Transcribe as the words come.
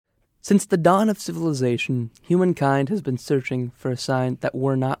Since the dawn of civilization, humankind has been searching for a sign that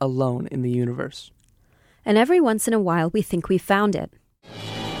we're not alone in the universe. And every once in a while, we think we've found it.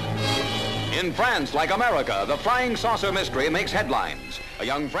 In France, like America, the flying saucer mystery makes headlines. A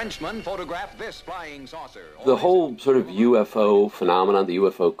young Frenchman photographed this flying saucer. The whole sort of UFO phenomenon, the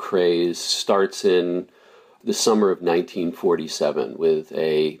UFO craze, starts in the summer of 1947 with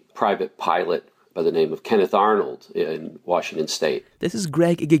a private pilot by the name of Kenneth Arnold in Washington State. This is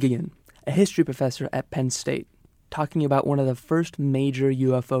Greg Igigian, a history professor at Penn State, talking about one of the first major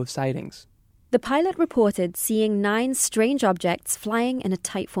UFO sightings. The pilot reported seeing 9 strange objects flying in a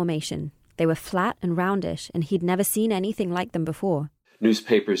tight formation. They were flat and roundish, and he'd never seen anything like them before.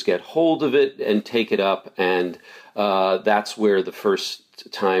 Newspapers get hold of it and take it up, and that's where the first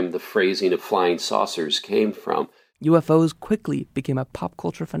time the phrasing of flying saucers came from. UFOs quickly became a pop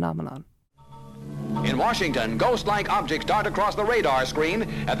culture phenomenon. In Washington, ghost-like objects dart across the radar screen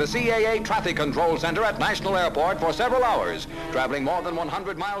at the CAA Traffic Control Center at National Airport for several hours, traveling more than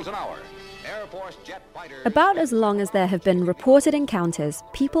 100 miles an hour. Air Force jet fighters... About as long as there have been reported encounters,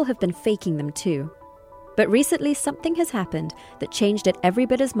 people have been faking them too. But recently, something has happened that changed it every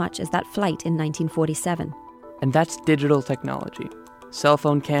bit as much as that flight in 1947. And that's digital technology. Cell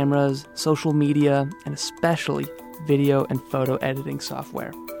phone cameras, social media, and especially video and photo editing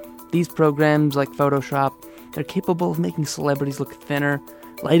software. These programs, like Photoshop, they're capable of making celebrities look thinner,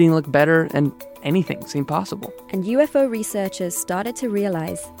 lighting look better, and anything seem possible. And UFO researchers started to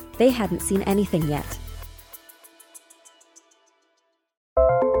realize they hadn't seen anything yet.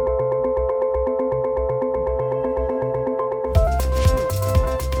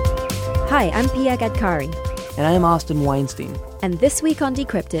 Hi, I'm Pia Gadkari. And I'm Austin Weinstein. And this week on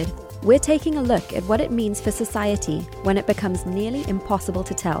Decrypted, we're taking a look at what it means for society when it becomes nearly impossible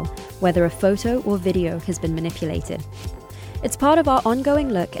to tell whether a photo or video has been manipulated. It's part of our ongoing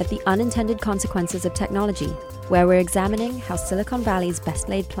look at the unintended consequences of technology, where we're examining how Silicon Valley's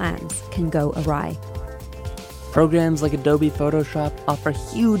best-laid plans can go awry. Programs like Adobe Photoshop offer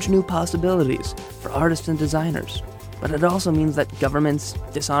huge new possibilities for artists and designers. But it also means that governments,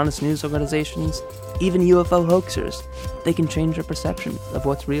 dishonest news organizations, even UFO hoaxers, they can change your perception of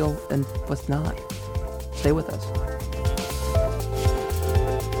what's real and what's not. Stay with us.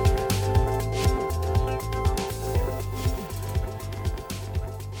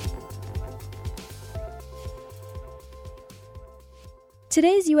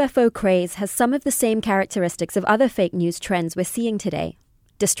 Today's UFO craze has some of the same characteristics of other fake news trends we're seeing today.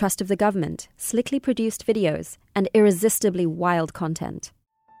 Distrust of the government, slickly produced videos, and irresistibly wild content.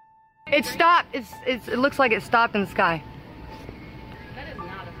 It stopped. It looks like it stopped in the sky. That is not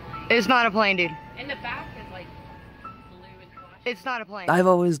a plane. It's not a plane, dude. In the back is like blue and black. It's not a plane. I've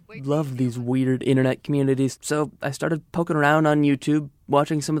always loved these weird internet communities, so I started poking around on YouTube,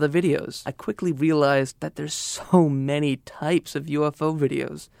 watching some of the videos. I quickly realized that there's so many types of UFO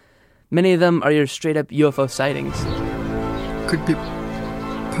videos. Many of them are your straight-up UFO sightings. Could be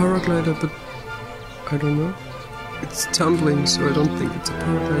paraglider, but I don't know. It's tumbling, so I don't think it's a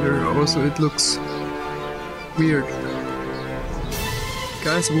paraglider. Also, it looks weird.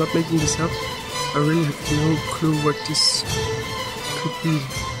 Guys, I'm not making this up. I really have no clue what this could be.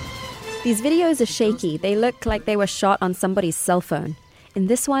 These videos are shaky. They look like they were shot on somebody's cell phone. In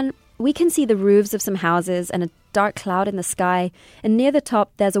this one, we can see the roofs of some houses and a dark cloud in the sky, and near the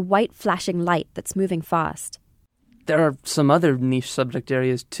top there's a white flashing light that's moving fast. There are some other niche subject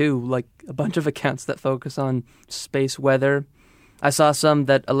areas too, like a bunch of accounts that focus on space weather. I saw some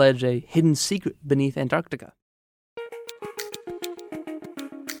that allege a hidden secret beneath Antarctica.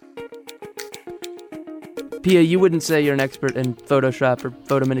 Pia, you wouldn't say you're an expert in Photoshop or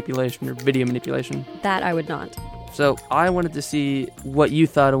photo manipulation or video manipulation. That I would not. So I wanted to see what you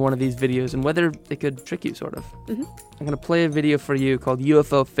thought of one of these videos and whether it could trick you, sort of. Mm-hmm. I'm going to play a video for you called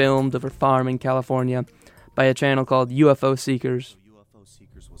UFO Filmed Over Farm in California by a channel called UFO Seekers. UFO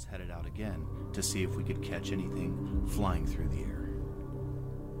Seekers was headed out again to see if we could catch anything flying through the air.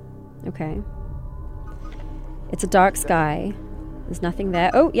 Okay. It's a dark sky. There's nothing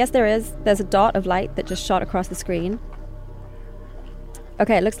there. Oh, yes, there is. There's a dot of light that just shot across the screen.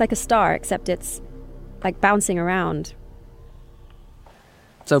 Okay, it looks like a star, except it's like bouncing around.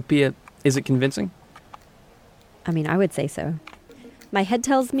 So, Pia, is it convincing? I mean, I would say so. My head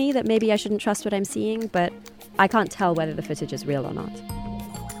tells me that maybe I shouldn't trust what I'm seeing, but I can't tell whether the footage is real or not.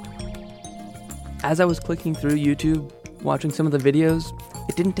 As I was clicking through YouTube, watching some of the videos,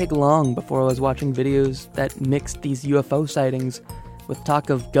 it didn't take long before I was watching videos that mixed these UFO sightings with talk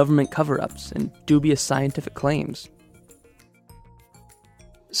of government cover-ups and dubious scientific claims.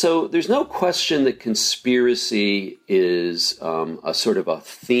 So there's no question that conspiracy is a sort of a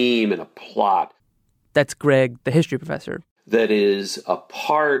theme and a plot. That's Greg, the history professor. That is a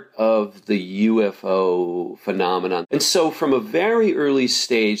part of the UFO phenomenon. And so from a very early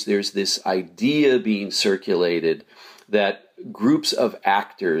stage, there's this idea being circulated that groups of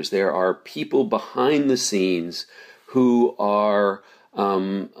actors, there are people behind the scenes who are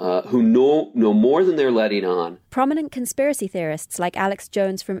who know more than they're letting on. Prominent conspiracy theorists like Alex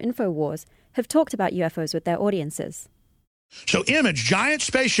Jones from InfoWars have talked about UFOs with their audiences. So image giant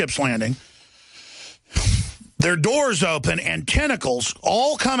spaceships landing, their doors open, and tentacles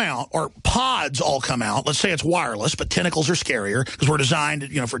all come out, or pods all come out. Let's say it's wireless, but tentacles are scarier because we're designed,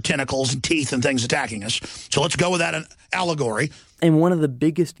 for tentacles and teeth and things attacking us. So let's go with that allegory. And one of the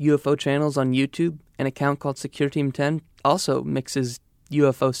biggest UFO channels on YouTube, an account called Secure Team 10, also mixes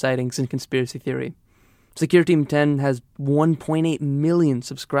UFO sightings and conspiracy theory. Secure Team 10 has 1.8 million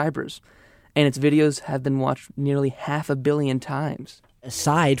subscribers, and its videos have been watched nearly 500 million times.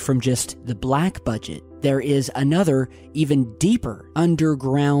 Aside from just the black budget, there is another, even deeper,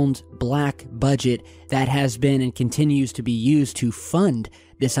 underground black budget that has been and continues to be used to fund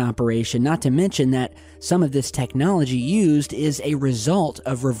this operation, not to mention that some of this technology used is a result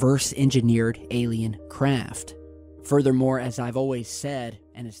of reverse-engineered alien craft. Furthermore, as I've always said,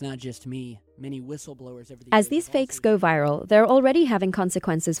 and it's not just me, many whistleblowers over the years... As these fakes go viral, they're already having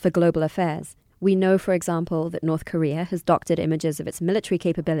consequences for global affairs. We know, for example, that North Korea has doctored images of its military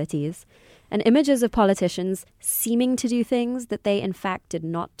capabilities, and images of politicians seeming to do things that they in fact did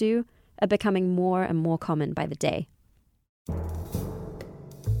not do are becoming more and more common by the day.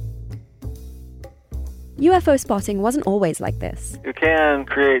 UFO spotting wasn't always like this. You can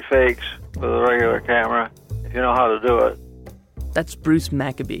create fakes with a regular camera if you know how to do it. That's Bruce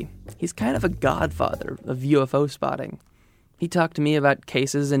Maccabee. He's kind of a godfather of UFO spotting. He talked to me about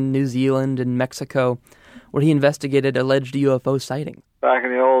cases in New Zealand and Mexico where he investigated alleged UFO sightings. Back in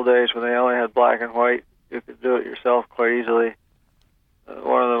the old days when they only had black and white, you could do it yourself quite easily.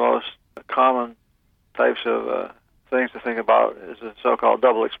 One of the most common types of things to think about is the so-called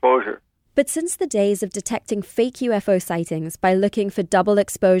double exposure. But since the days of detecting fake UFO sightings by looking for double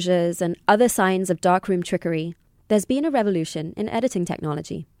exposures and other signs of darkroom trickery, there's been a revolution in editing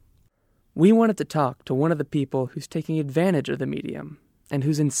technology. We wanted to talk to one of the people who's taking advantage of the medium and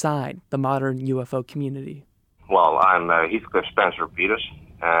who's inside the modern UFO community. Well, I'm Heathcliff Spencer Peters,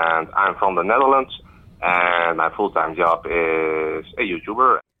 and I'm from the Netherlands, and my full-time job is a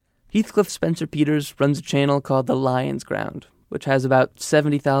YouTuber. Heathcliff Spencer Peters runs a channel called The Lion's Ground, which has about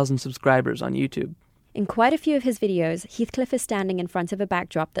 70,000 subscribers on YouTube. In quite a few of his videos, Heathcliff is standing in front of a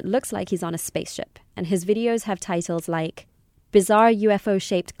backdrop that looks like he's on a spaceship, and his videos have titles like Bizarre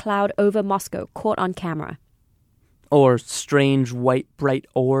UFO-shaped cloud over Moscow caught on camera. Or Strange white bright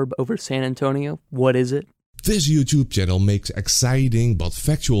orb over San Antonio. What is it? This YouTube channel makes exciting but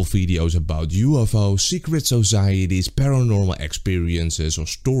factual videos about UFOs, secret societies, paranormal experiences or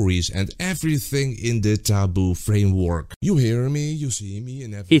stories, and everything in the taboo framework. You hear me, you see me,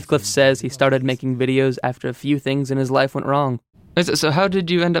 and everything. Heathcliff says he started making videos after a few things in his life went wrong. So how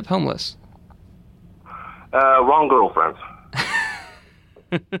did you end up homeless? Wrong girlfriend.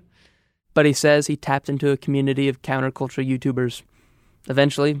 But he says he tapped into a community of counterculture YouTubers.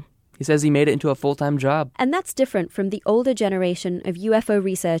 Eventually, he says he made it into a full-time job. And that's different from the older generation of UFO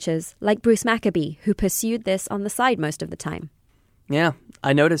researchers like Bruce Maccabee, who pursued this on the side most of the time. Yeah,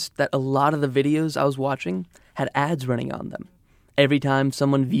 I noticed that a lot of the videos I was watching had ads running on them. Every time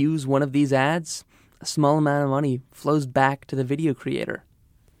someone views one of these ads, a small amount of money flows back to the video creator.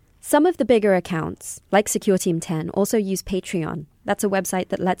 Some of the bigger accounts, like Secure Team 10, also use Patreon. That's a website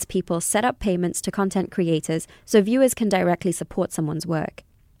that lets people set up payments to content creators so viewers can directly support someone's work.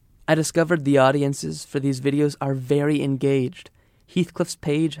 I discovered the audiences for these videos are very engaged. Heathcliff's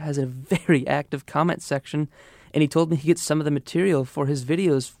page has a very active comment section, and he told me he gets some of the material for his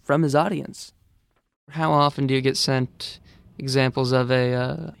videos from his audience. How often do you get sent examples of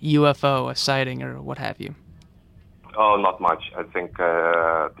a UFO, a sighting, or what have you? Oh, not much. I think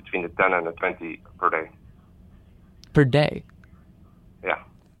between the 10 and the 20 per day. Per day? Yeah.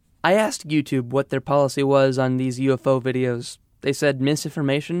 I asked YouTube what their policy was on these UFO videos. They said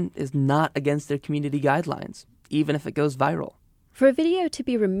misinformation is not against their community guidelines, even if it goes viral. For a video to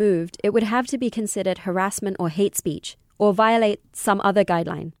be removed, it would have to be considered harassment or hate speech, or violate some other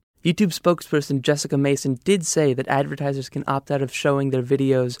guideline. YouTube spokesperson Jessica Mason did say that advertisers can opt out of showing their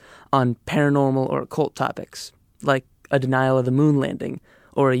videos on paranormal or occult topics, like a denial of the moon landing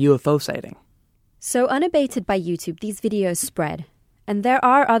or a UFO sighting. So unabated by YouTube, these videos spread. And there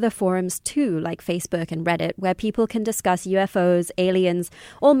are other forums too, like Facebook and Reddit, where people can discuss UFOs, aliens,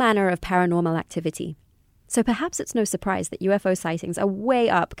 all manner of paranormal activity. So perhaps it's no surprise that UFO sightings are way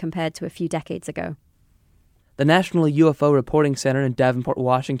up compared to a few decades ago. The National UFO Reporting Center in Davenport,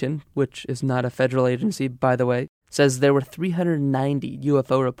 Washington, which is not a federal agency, by the way, says there were 390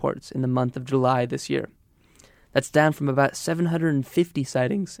 UFO reports in the month of July this year. That's down from about 750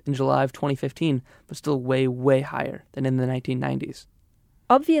 sightings in July of 2015, but still way, way higher than in the 1990s.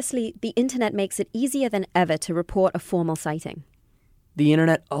 Obviously, the internet makes it easier than ever to report a formal sighting. The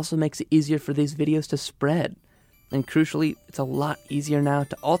internet also makes it easier for these videos to spread. And crucially, it's a lot easier now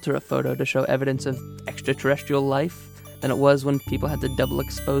to alter a photo to show evidence of extraterrestrial life than it was when people had to double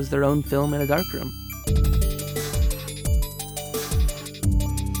expose their own film in a darkroom.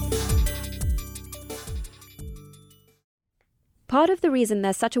 Part of the reason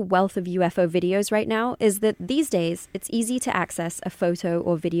there's such a wealth of UFO videos right now is that these days it's easy to access a photo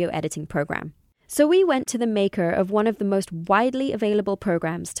or video editing program. So we went to the maker of one of the most widely available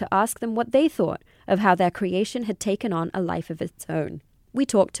programs to ask them what they thought of how their creation had taken on a life of its own. We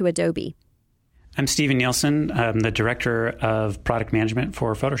talked to Adobe. I'm Steven Nielsen. I'm the Director of Product Management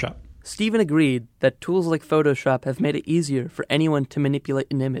for Photoshop. Steven agreed that tools like Photoshop have made it easier for anyone to manipulate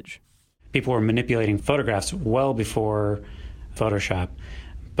an image. People were manipulating photographs well before Photoshop,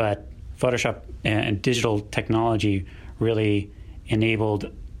 but Photoshop and digital technology really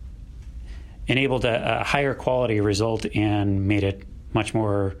enabled a higher quality result and made it much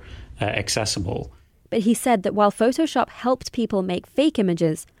more accessible. But he said that while Photoshop helped people make fake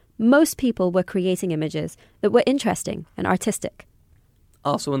images, most people were creating images that were interesting and artistic.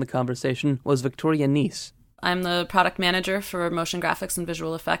 Also in the conversation was Victoria Neese. I'm the product manager for motion graphics and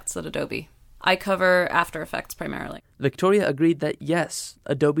visual effects at Adobe. I cover After Effects primarily. Victoria agreed that yes,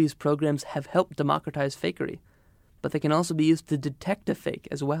 Adobe's programs have helped democratize fakery, but they can also be used to detect a fake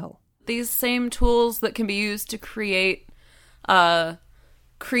as well. These same tools that can be used to create content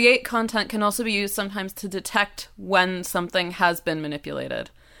can also be used sometimes to detect when something has been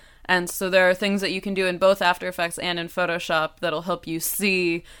manipulated. And so there are things that you can do in both After Effects and in Photoshop that'll help you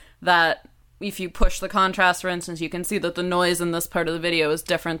see that if you push the contrast, for instance, you can see that the noise in this part of the video is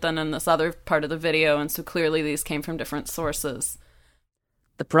different than in this other part of the video, and so clearly these came from different sources.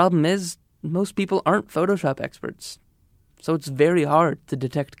 The problem is, most people aren't Photoshop experts, so it's very hard to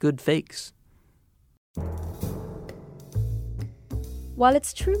detect good fakes. While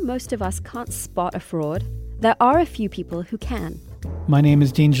it's true most of us can't spot a fraud, there are a few people who can. My name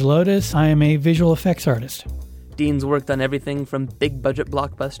is Dean Gelotis. I am a visual effects artist. Dean's worked on everything from big-budget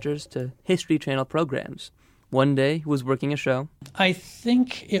blockbusters to History Channel programs. One day, he was working a show. I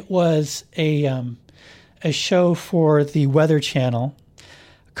think it was a show for the Weather Channel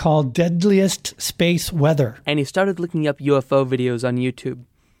called Deadliest Space Weather. And he started looking up UFO videos on YouTube.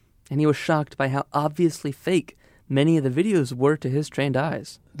 And he was shocked by how obviously fake many of the videos were to his trained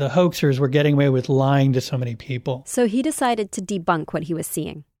eyes. The hoaxers were getting away with lying to so many people. So he decided to debunk what he was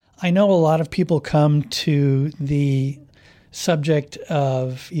seeing. I know a lot of people come to the subject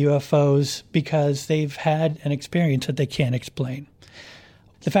of UFOs because they've had an experience that they can't explain.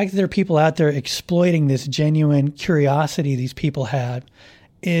 The fact that there are people out there exploiting this genuine curiosity these people had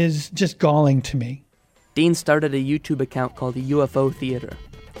is just galling to me. Dean started a YouTube account called the UFO Theater.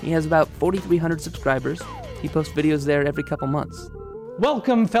 He has about 4,300 subscribers. He posts videos there every couple months.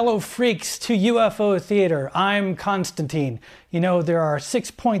 Welcome, fellow freaks, to UFO Theater. I'm Constantine. You know, there are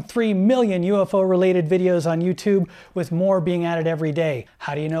 6.3 million UFO-related videos on YouTube, with more being added every day.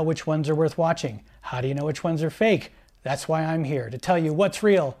 How do you know which ones are worth watching? How do you know which ones are fake? That's why I'm here, to tell you what's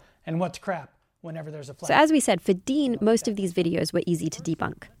real and what's crap whenever there's a flash. So as we said, for Dean, most of these videos were easy to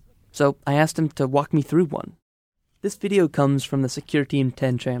debunk. So I asked him to walk me through one. This video comes from the Secure Team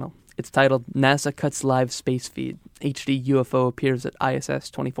 10 channel. It's titled NASA Cuts Live Space Feed. HD UFO appears at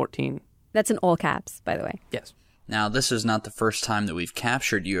ISS 2014. That's in all caps, by the way. Yes. Now, this is not the first time that we've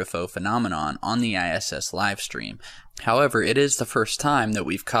captured UFO phenomenon on the ISS live stream. However, it is the first time that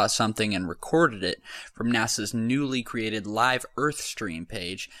we've caught something and recorded it from NASA's newly created live Earth stream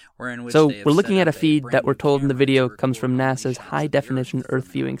page, So we're looking at a feed that we're told in the video comes from NASA's high-definition Earth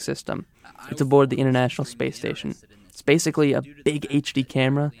viewing system. It's aboard the International Space Station. It's basically a big HD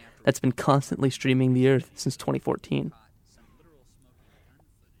camera that's been constantly streaming the Earth since 2014.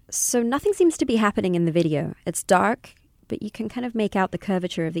 So nothing seems to be happening in the video. It's dark, but you can kind of make out the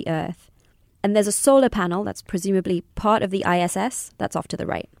curvature of the Earth. And there's a solar panel that's presumably part of the ISS that's off to the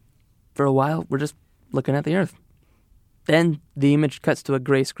right. For a while, we're just looking at the Earth. Then the image cuts to a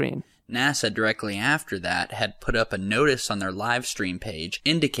gray screen. NASA directly after that had put up a notice on their live stream page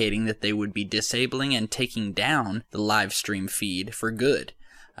indicating that they would be disabling and taking down the live stream feed for good.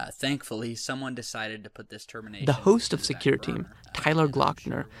 Thankfully, someone decided to put this termination... The host of Secure Team, Tyler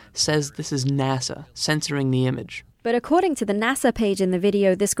Glockner, says this is NASA censoring the image. But according to the NASA page in the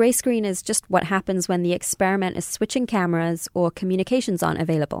video, this grey screen is just what happens when the experiment is switching cameras or communications aren't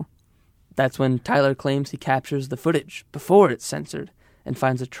available. That's when Tyler claims he captures the footage before it's censored and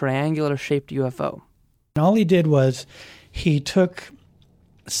finds a triangular-shaped UFO. All he did was he took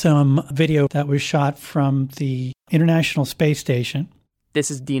some video that was shot from the International Space Station. This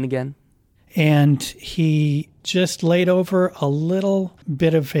is Dean again. And he just laid over a little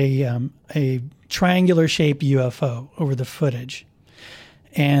bit of a triangular-shaped UFO over the footage.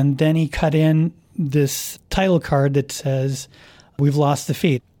 And then he cut in this title card that says, "We've lost the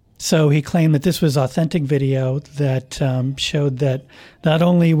feed." So he claimed that this was authentic video that showed that not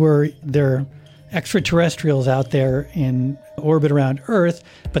only were there extraterrestrials out there in orbit around Earth,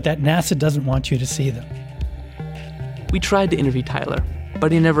 but that NASA doesn't want you to see them. We tried to interview Tyler,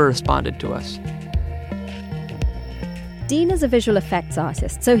 but he never responded to us. Dean is a visual effects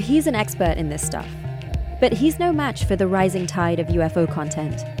artist, so he's an expert in this stuff. But he's no match for the rising tide of UFO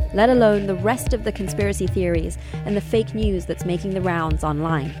content, let alone the rest of the conspiracy theories and the fake news that's making the rounds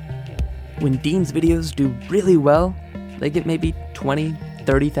online. When Dean's videos do really well, they get maybe 20,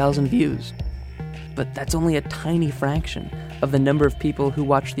 30,000 views. But that's only a tiny fraction of the number of people who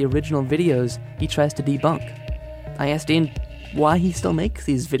watch the original videos he tries to debunk. I asked Dean why he still makes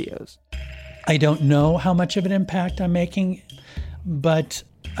these videos. I don't know how much of an impact I'm making, but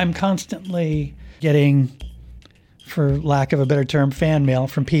I'm constantly getting, for lack of a better term, fan mail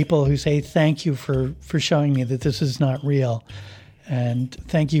from people who say, thank you for showing me that this is not real. And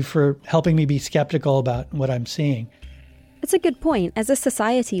thank you for helping me be skeptical about what I'm seeing. It's a good point. As a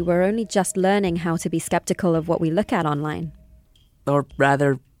society, we're only just learning how to be skeptical of what we look at online. Or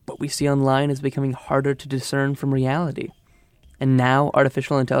rather, what we see online is becoming harder to discern from reality. And now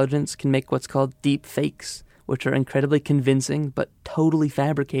artificial intelligence can make what's called deep fakes, which are incredibly convincing but totally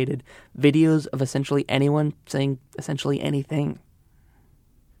fabricated videos of essentially anyone saying essentially anything.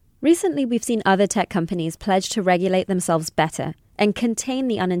 Recently, we've seen other tech companies pledge to regulate themselves better and contain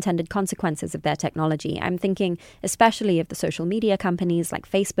the unintended consequences of their technology. I'm thinking especially of the social media companies like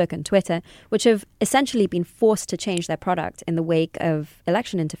Facebook and Twitter, which have essentially been forced to change their product in the wake of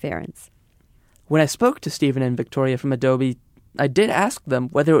election interference. When I spoke to Stephen and Victoria from Adobe, I did ask them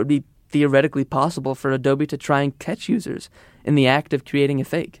whether it would be theoretically possible for Adobe to try and catch users in the act of creating a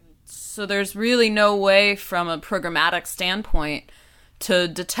fake. So there's really no way from a programmatic standpoint to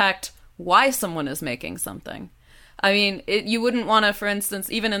detect why someone is making something. I mean, you wouldn't want to, for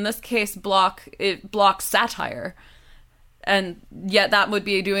instance, even in this case, block satire. And yet that would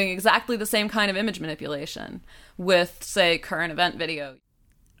be doing exactly the same kind of image manipulation with, say, current event video.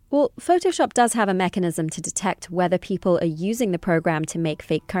 Well, Photoshop does have a mechanism to detect whether people are using the program to make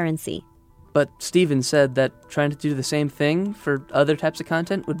fake currency. But Stephen said that trying to do the same thing for other types of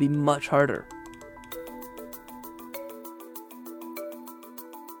content would be much harder.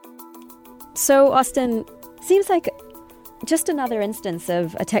 So, Austin, seems like just another instance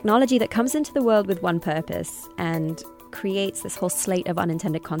of a technology that comes into the world with one purpose and creates this whole slate of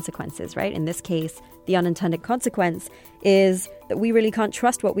unintended consequences, right? In this case, the unintended consequence is that we really can't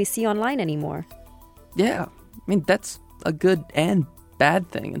trust what we see online anymore. Yeah, I mean, that's a good and bad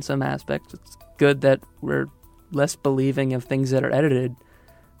thing in some aspects. It's good that we're less believing of things that are edited,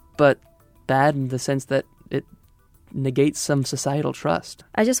 but bad in the sense that it negates some societal trust.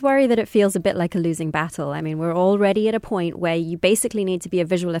 I just worry that it feels a bit like a losing battle. I mean, we're already at a point where you basically need to be a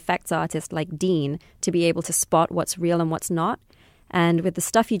visual effects artist like Dean to be able to spot what's real and what's not. And with the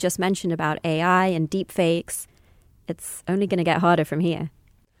stuff you just mentioned about AI and deepfakes, it's only going to get harder from here.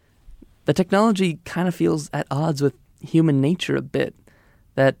 The technology kind of feels at odds with human nature a bit,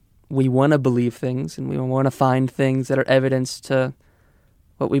 that we want to believe things and we want to find things that are evidence to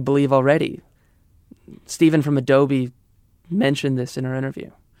what we believe already. Stephen from Adobe mentioned this in our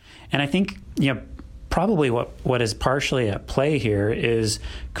interview. And I think, probably what is partially at play here is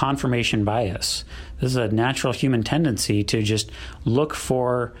confirmation bias. This is a natural human tendency to just look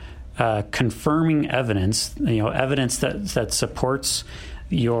for confirming evidence, evidence that supports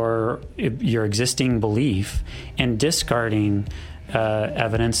your existing belief, and discarding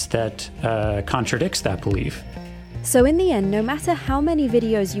evidence that contradicts that belief. So in the end, no matter how many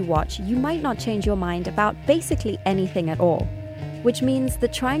videos you watch, you might not change your mind about basically anything at all. Which means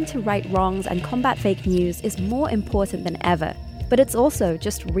that trying to right wrongs and combat fake news is more important than ever. But it's also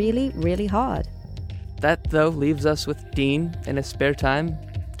just really, really hard. That, though, leaves us with Dean in his spare time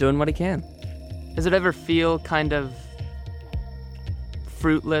doing what he can. Does it ever feel kind of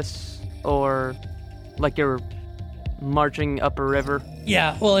fruitless or like you're marching up a river?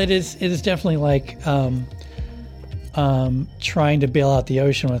 Yeah, well, it is definitely like trying to bail out the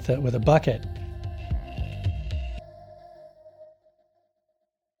ocean with a bucket.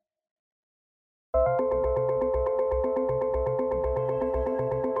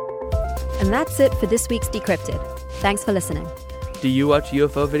 And that's it for this week's Decrypted. Thanks for listening. Do you watch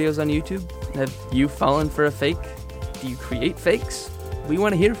UFO videos on YouTube? Have you fallen for a fake? Do you create fakes? We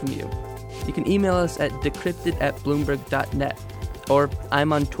want to hear from you. You can email us at decrypted@bloomberg.net, or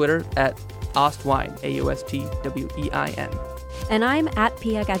I'm on Twitter at Ostwein, AUSTWEIN. And I'm at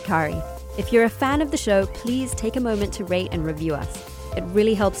Pia Gadkari. If you're a fan of the show, please take a moment to rate and review us. It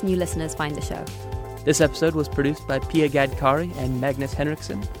really helps new listeners find the show. This episode was produced by Pia Gadkari and Magnus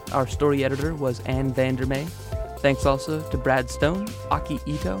Henriksen. Our story editor was Ann Vandermeer. Thanks also to Brad Stone, Aki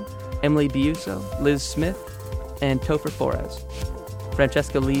Ito, Emily Biuso, Liz Smith, and Topher Flores.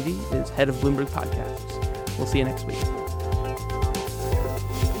 Francesca Levy is head of Bloomberg Podcasts. We'll see you next week.